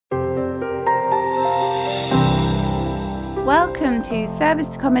Welcome to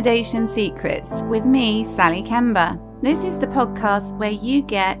Serviced Accommodation Secrets with me, Sally Kember. This is the podcast where you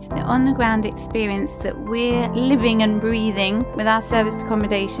get the on-the-ground experience that we're living and breathing with our serviced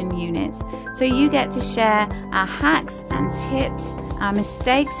accommodation units. So you get to share our hacks and tips, our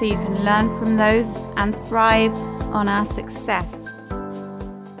mistakes, so you can learn from those and thrive on our success.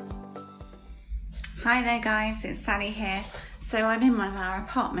 Hi there guys, it's Sally here. So I'm in one of our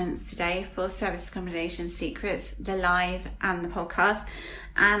apartments today for Serviced Accommodation Secrets, the live and the podcast,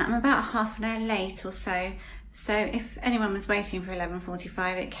 and I'm about half an hour late or so. So if anyone was waiting for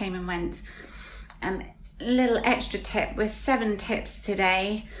 11:45, it came and went. Little extra tip with 7 tips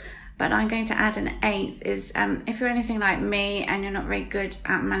today, but I'm going to add an 8th is if you're anything like me and you're not very good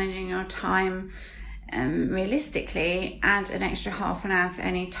at managing your time, realistically, add an extra half an hour to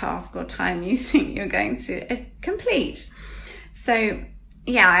any task or time you think you're going to complete. So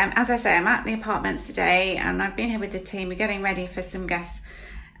yeah, as I say, I'm at the apartments today and I've been here with the team. We're getting ready for some guests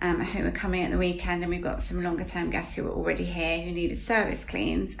who are coming at the weekend, and we've got some longer term guests who are already here who needed service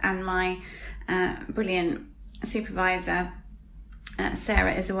cleans, and my brilliant supervisor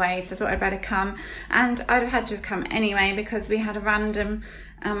Sarah is away, so I thought I'd better come, and I'd have had to have come anyway because we had a random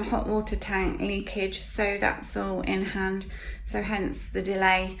hot water tank leakage, so that's all in hand, so hence the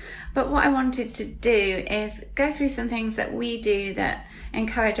delay. But what I wanted to do is go through some things that we do that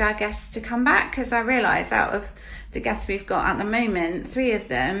encourage our guests to come back, because I realise out of the guests we've got at the moment, 3 of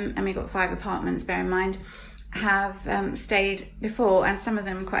them, and we've got 5 apartments, bear in mind, have stayed before, and some of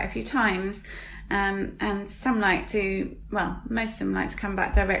them quite a few times. And some like to, well, most of them like to come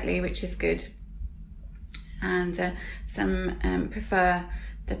back directly, which is good. And some prefer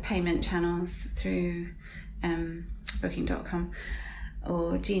the payment channels through booking.com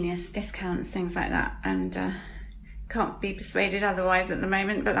or Genius discounts, things like that. And can't be persuaded otherwise at the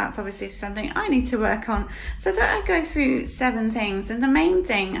moment, but that's obviously something I need to work on. So I thought I'd go through 7 things. And the main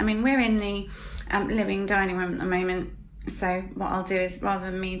thing, I mean, we're in the living dining room at the moment. So what I'll do is,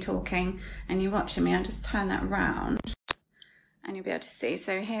 rather than me talking and you watching me, I'll just turn that round and you'll be able to see.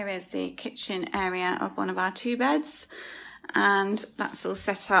 So here is the kitchen area of one of our 2 beds, and that's all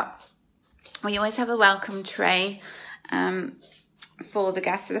set up. We always have a welcome tray for the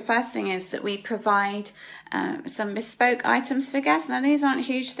guests. So the first thing is that we provide some bespoke items for guests. Now these aren't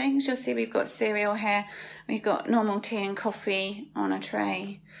huge things. You'll see we've got cereal here. We've got normal tea and coffee on a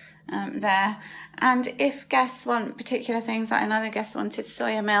tray there. And if guests want particular things, like another guest wanted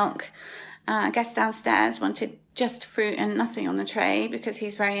soya milk, a guest downstairs wanted just fruit and nothing on the tray because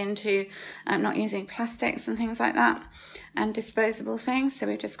he's very into not using plastics and things like that and disposable things. So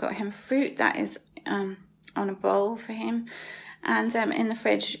we've just got him fruit that is on a bowl for him. And in the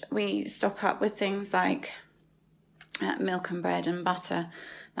fridge we stock up with things like milk and bread and butter,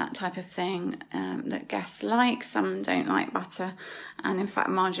 that type of thing that guests like. Some don't like butter, and in fact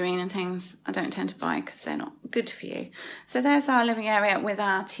margarine and things I don't tend to buy because they're not good for you. So there's our living area with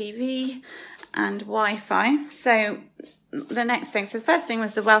our TV and Wi-Fi. So the next thing, so the first thing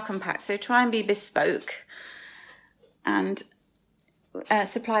was the welcome pack. So try and be bespoke and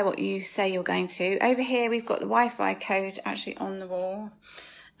supply what you say you're going to. Over here we've got the Wi-Fi code actually on the wall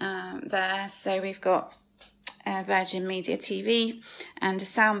there. So we've got Virgin Media TV and a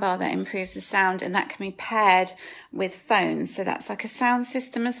soundbar that improves the sound, and that can be paired with phones, so that's like a sound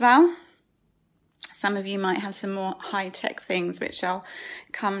system as well. Some of you might have some more high-tech things which I'll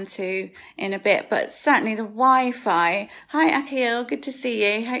come to in a bit, but certainly the Wi-Fi. Hi Akil, good to see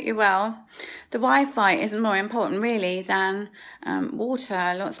you, hope you're well. The Wi-Fi is more important really than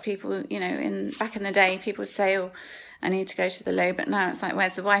water. Lots of people, you know, back in the day people would say, oh, I need to go to the loo, but now it's like,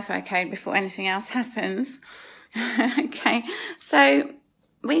 where's the Wi-Fi code before anything else happens? Okay, so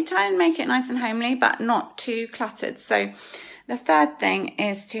we try and make it nice and homely, but not too cluttered. So the third thing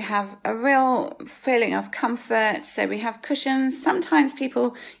is to have a real feeling of comfort. So we have cushions. Sometimes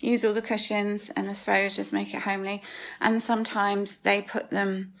people use all the cushions and the throws just make it homely, and sometimes they put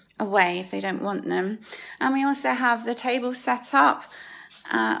them away if they don't want them. And we also have the table set up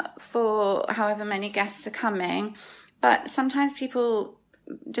for however many guests are coming. But sometimes people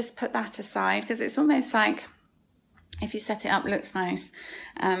just put that aside because it's almost like, if you set it up, it looks nice.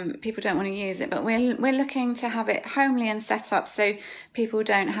 People don't want to use it, but we're looking to have it homely and set up so people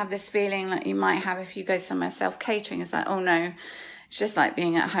don't have this feeling like you might have if you go somewhere self-catering. It's like, oh no, it's just like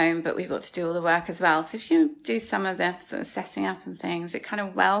being at home, but we've got to do all the work as well. So if you do some of the sort of setting up and things, it kind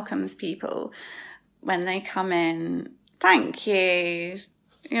of welcomes people when they come in. Thank you.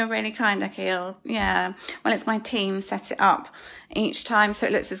 You're really kind, Akil. Yeah. Well, it's my team set it up each time, so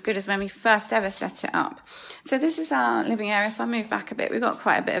it looks as good as when we first ever set it up. So this is our living area. If I move back a bit, we've got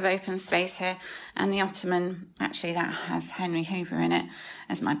quite a bit of open space here. And the ottoman, actually, that has Henry Hoover in it.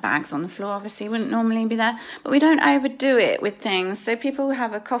 As my bag's on the floor, obviously, wouldn't normally be there. But we don't overdo it with things. So people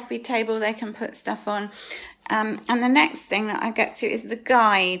have a coffee table they can put stuff on. And the next thing that I get to is the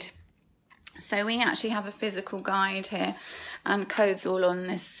guide. So we actually have a physical guide here and codes all on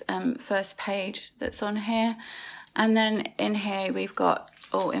this first page that's on here. And then in here we've got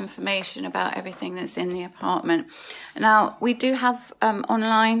all information about everything that's in the apartment. Now we do have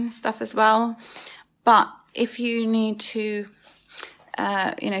online stuff as well, but if you need to,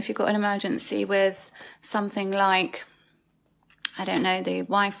 if you've got an emergency with something like, I don't know, the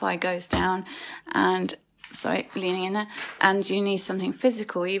Wi-Fi goes down and sorry, leaning in there, and you need something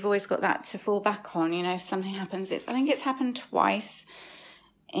physical, you've always got that to fall back on, if something happens. I think it's happened twice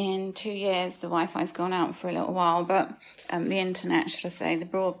in 2 years. The Wi-Fi's gone out for a little while, but the internet, should I say, the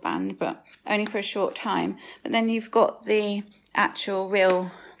broadband, but only for a short time. But then you've got the actual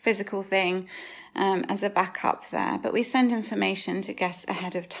real physical thing as a backup there. But we send information to guests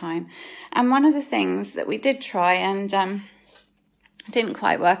ahead of time. And one of the things that we did try and didn't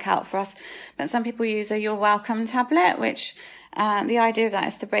quite work out for us, but some people use a You're Welcome tablet, which the idea of that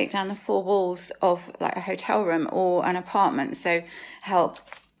is to break down the four walls of like a hotel room or an apartment, so help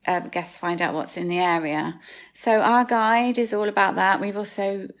guests find out what's in the area. So our guide is all about that. We've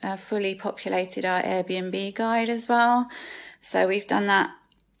also fully populated our Airbnb guide as well, so we've done that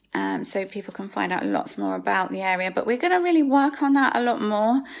so people can find out lots more about the area. But we're going to really work on that a lot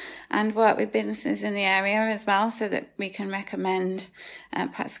more and work with businesses in the area as well, so that we can recommend,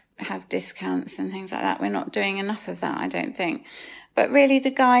 perhaps have discounts and things like that. We're not doing enough of that, I don't think. But really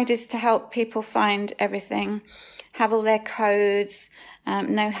the guide is to help people find everything, have all their codes,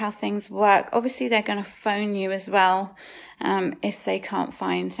 know how things work. Obviously they're going to phone you as well if they can't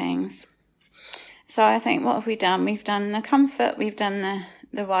find things. So I think, what have we done? We've done the comfort, we've done the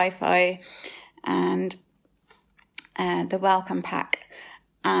Wi-Fi and the welcome pack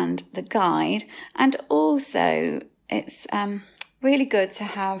and the guide. And also it's really good to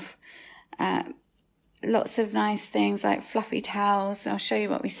have lots of nice things like fluffy towels. I'll show you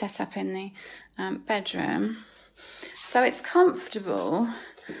what we set up in the bedroom. So it's comfortable,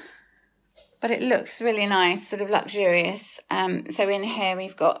 but it looks really nice, sort of luxurious. So in here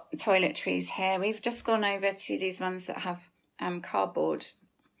we've got toiletries here. We've just gone over to these ones that have cardboard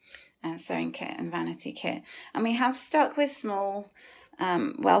sewing kit and vanity kit, and we have stuck with small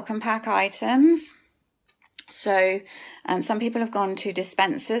welcome pack items. So some people have gone to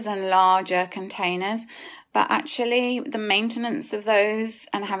dispensers and larger containers, but actually the maintenance of those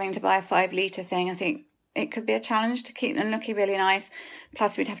and having to buy a 5-litre thing, I think it could be a challenge to keep them looking really nice.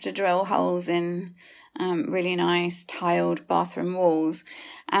 Plus we'd have to drill holes in really nice tiled bathroom walls.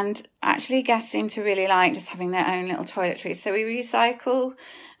 And actually guests seem to really like just having their own little toiletries. So we recycle,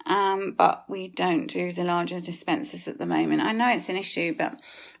 but we don't do the larger dispensers at the moment. I know it's an issue, but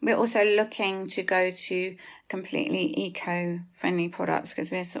we're also looking to go to completely eco-friendly products,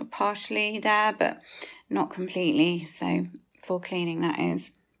 because we're sort of partially there, but not completely. So for cleaning, that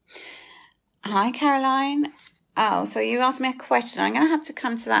is. Hi, Caroline. Oh, so you asked me a question. I'm going to have to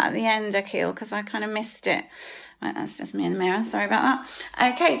come to that at the end, Akil, because I kind of missed it. Right, that's just me in the mirror. Sorry about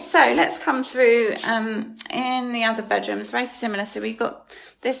that. Okay, so let's come through in the other bedrooms. Very similar. So we've got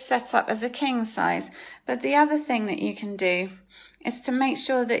this set up as a king size. But the other thing that you can do is to make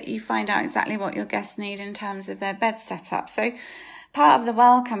sure that you find out exactly what your guests need in terms of their bed setup. So part of the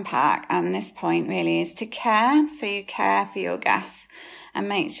welcome pack and this point really is to care. So you care for your guests and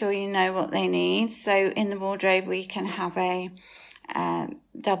make sure you know what they need. So in the wardrobe, we can have a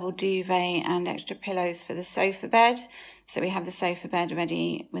double duvet and extra pillows for the sofa bed. So we have the sofa bed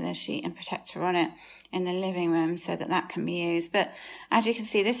ready with a sheet and protector on it in the living room so that that can be used. But as you can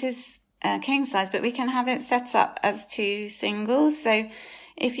see, this is king size, but we can have it set up as 2 singles. So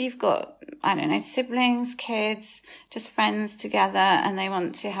if you've got, I don't know, siblings, kids, just friends together, and they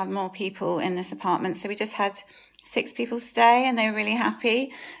want to have more people in this apartment. So we just had 6 people stay, and they were really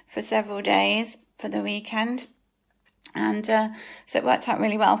happy for several days for the weekend. And so it worked out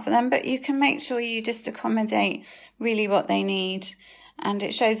really well for them. But you can make sure you just accommodate really what they need. And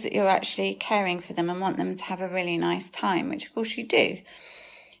it shows that you're actually caring for them and want them to have a really nice time, which of course you do.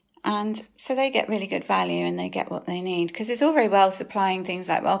 And so they get really good value and they get what they need, because it's all very well supplying things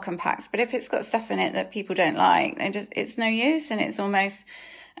like welcome packs, but if it's got stuff in it that people don't like, it's no use, and it's almost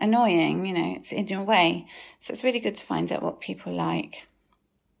annoying, it's in your way. So it's really good to find out what people like.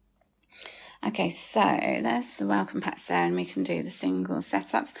 Okay, so there's the welcome packs there, and we can do the single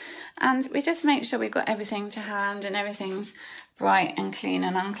setups. And we just make sure we've got everything to hand and everything's bright and clean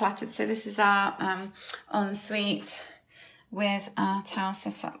and uncluttered. So this is our ensuite with our towel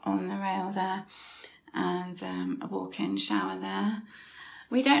set up on the rail there, and a walk-in shower there.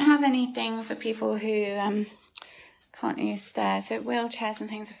 We don't have anything for people who can't use stairs, so wheelchairs and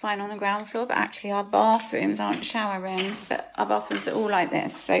things are fine on the ground floor, but actually our bathrooms aren't shower rooms, but our bathrooms are all like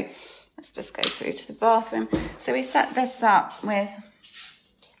this. So let's just go through to the bathroom. So we set this up with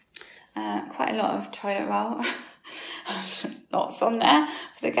quite a lot of toilet roll, lots on there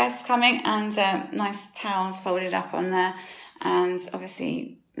for the guests coming, and nice towels folded up on there, and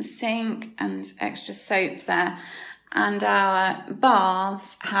obviously the sink and extra soap there. And our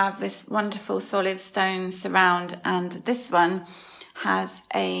baths have this wonderful solid stone surround, and this one has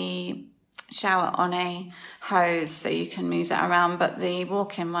a shower on a hose, so you can move that around, but the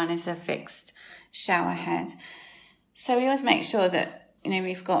walk-in one is a fixed shower head. So we always make sure that, you know,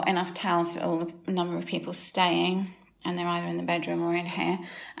 we've got enough towels for all the number of people staying, and they're either in the bedroom or in here.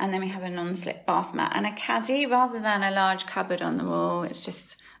 And then we have a non-slip bath mat and a caddy rather than a large cupboard on the wall. It's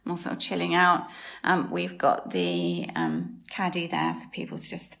just more sort of chilling out. We've got the caddy there for people to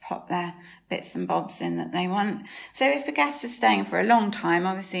just pop their bits and bobs in that they want. So if the guests are staying for a long time,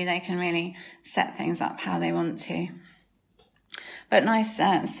 obviously they can really set things up how they want to. But nice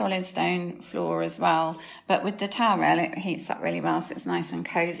solid stone floor as well. But with the towel rail, it heats up really well, so it's nice and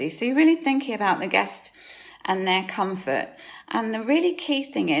cozy. So you're really thinking about the guest and their comfort. And the really key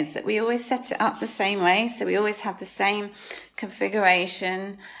thing is that we always set it up the same way. So we always have the same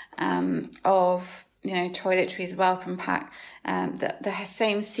configuration of, you know, toiletries, welcome pack, the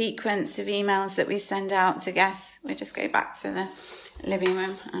same sequence of emails that we send out to guests. We just go back to the living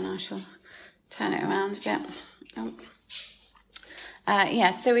room, and I shall turn it around a bit.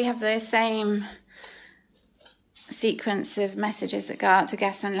 Yeah, so we have the same sequence of messages that go out to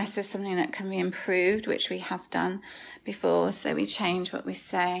guests, unless there's something that can be improved, which we have done before. So we change what we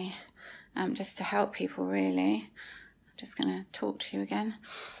say just to help people, really. I'm just going to talk to you again.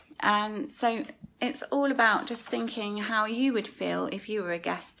 And so it's all about just thinking how you would feel if you were a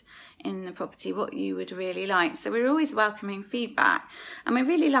guest in the property, what you would really like. So we're always welcoming feedback, and we're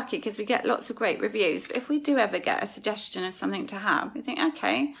really lucky because we get lots of great reviews. But if we do ever get a suggestion of something to have, we think,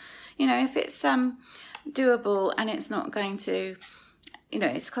 okay, you know, if it's doable and it's not going to, you know,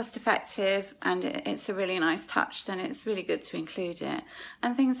 it's cost effective and it's a really nice touch, then it's really good to include it.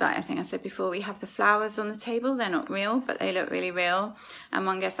 And things like, I think I said before, we have the flowers on the table. They're not real, but they look really real. And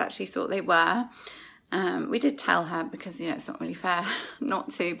one guest actually thought they were. We did tell her because, you know, it's not really fair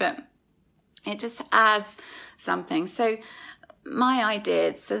not to, but it just adds something. So my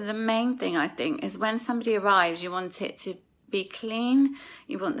idea, so the main thing I think is when somebody arrives, you want it to be clean,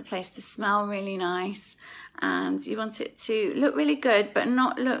 you want the place to smell really nice, and you want it to look really good but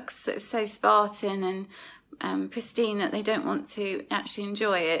not look so Spartan and pristine that they don't want to actually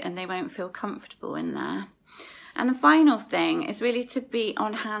enjoy it and they won't feel comfortable in there. And the final thing is really to be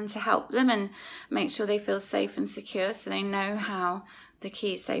on hand to help them and make sure they feel safe and secure, so they know how the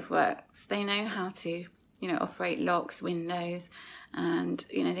key safe works, they know how to, you know, operate locks, windows, and,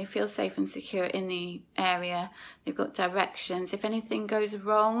 you know, they feel safe and secure in the area. They've got directions. If anything goes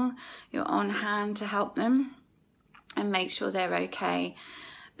wrong, you're on hand to help them and make sure they're okay.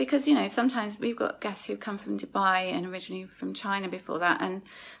 Because, you know, sometimes we've got guests who come from Dubai and originally from China before that, and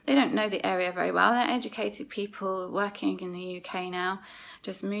they don't know the area very well. They're educated people working in the UK now,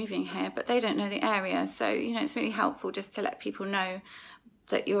 just moving here, but they don't know the area. So, you know, it's really helpful just to let people know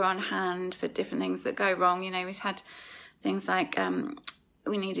that you're on hand for different things that go wrong. You know, we've had things like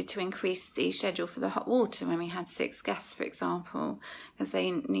we needed to increase the schedule for the hot water when we had 6 guests, for example, because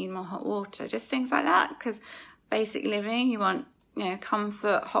they need more hot water. Just things like that, because basic living, you want, you know,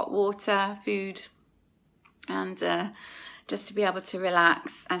 comfort, hot water, food, and just to be able to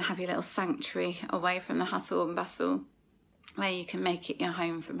relax and have your little sanctuary away from the hustle and bustle where you can make it your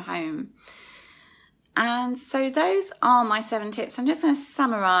home from home. And so those are my 7 tips. I'm just going to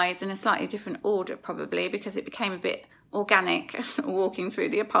summarise in a slightly different order probably, because it became a bit organic walking through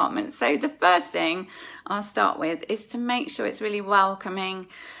the apartment. So the first thing I'll start with is to make sure it's really welcoming,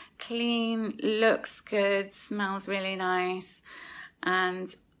 clean, looks good, smells really nice,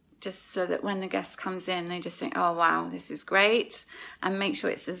 and just so that when the guest comes in, they just think, oh wow, this is great. And make sure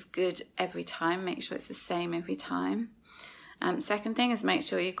it's as good every time, make sure it's the same every time. Second thing is make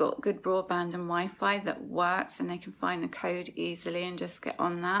sure you've got good broadband and Wi-Fi that works and they can find the code easily and just get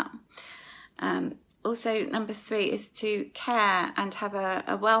on that. Also, number 3 is to care and have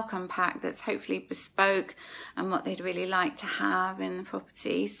a welcome pack that's hopefully bespoke and what they'd really like to have in the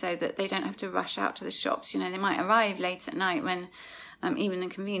property, so that they don't have to rush out to the shops. You know, they might arrive late at night when even the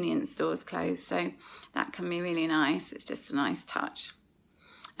convenience stores close, so that can be really nice. It's just a nice touch,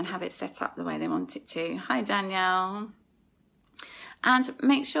 and have it set up the way they want it to. Hi, Danielle. And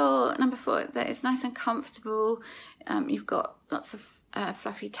make sure, number 4, that it's nice and comfortable. You've got lots of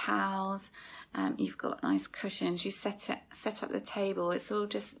fluffy towels. You've got nice cushions. You set up the table. It's all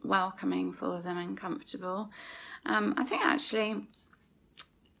just welcoming for them and comfortable. I think actually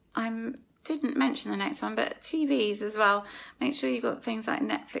I didn't mention the next one, but TVs as well. Make sure you've got things like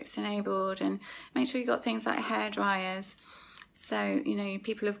Netflix enabled, and make sure you've got things like hair dryers. So, you know,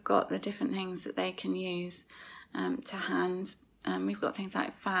 people have got the different things that they can use to hand. We've got things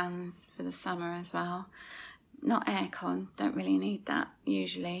like fans for the summer as well. Not aircon, don't really need that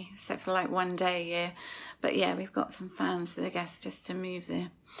usually, except for like one day a year. But yeah, we've got some fans for the guests just to move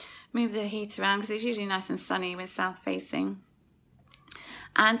the heat around, because it's usually nice and sunny with south facing.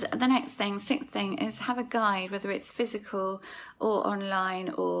 And the next thing, 6th thing, is have a guide, whether it's physical or online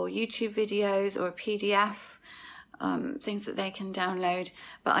or YouTube videos or a PDF. Things that they can download,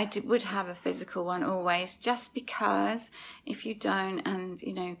 but I would have a physical one always, just because if you don't and,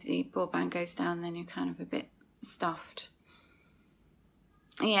 you know, the broadband goes down, then you're kind of a bit stuffed.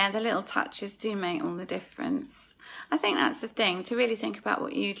 Yeah, the little touches do make all the difference. I think that's the thing, to really think about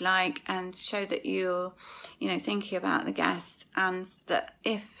what you'd like and show that you're, you know, thinking about the guest, and that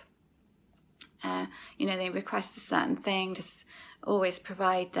if, you know, they request a certain thing, just always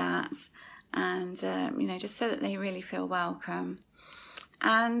provide that. And, you know, just so that they really feel welcome.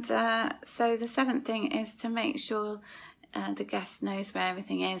 And so the 7th thing is to make sure the guest knows where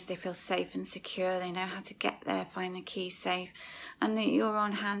everything is, they feel safe and secure, they know how to get there, find the key safe, and that you're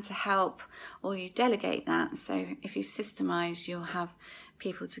on hand to help, or you delegate that. So if you've systemised, you'll have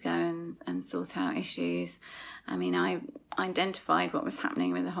people to go and sort out issues. I mean, I identified what was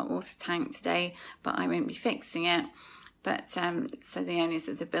happening with the hot water tank today, but I won't be fixing it. But so the owners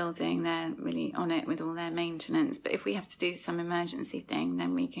of the building, they're really on it with all their maintenance. But if we have to do some emergency thing,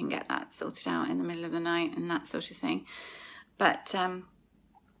 then we can get that sorted out in the middle of the night and that sort of thing. But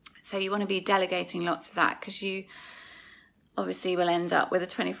so you want to be delegating lots of that, because you obviously will end up with a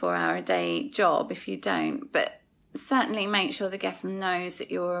 24-hour-a-day job if you don't. But certainly make sure the guest knows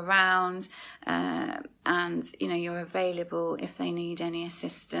that you're around, and, you know, you're available if they need any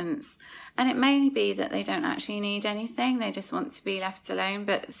assistance. And it may be that they don't actually need anything, they just want to be left alone.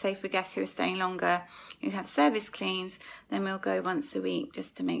 But say for guests who are staying longer, who have service cleans, then we'll go once a week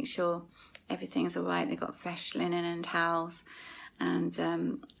just to make sure everything's all right. They've got fresh linen and towels,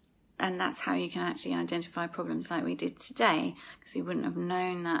 and that's how you can actually identify problems like we did today, because we wouldn't have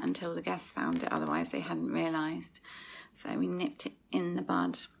known that until the guests found it, otherwise they hadn't realised. So we nipped it in the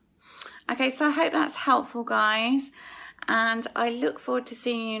bud. Okay, so I hope that's helpful, guys, and I look forward to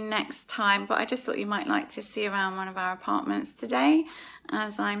seeing you next time. But I just thought you might like to see around one of our apartments today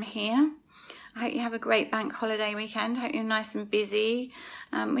as I'm here. I hope you have a great bank holiday weekend. I hope you're nice and busy.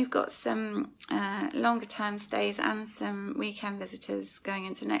 We've got some longer term stays and some weekend visitors going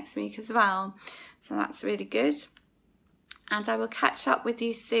into next week as well. So that's really good. And I will catch up with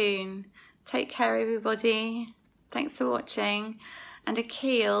you soon. Take care, everybody. Thanks for watching. And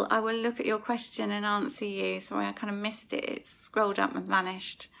Akil, I will look at your question and answer you. Sorry, I kind of missed it. It scrolled up and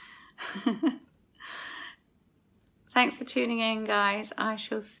vanished. Thanks for tuning in, guys. I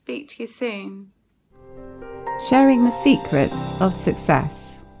shall speak to you soon. Sharing the secrets of success.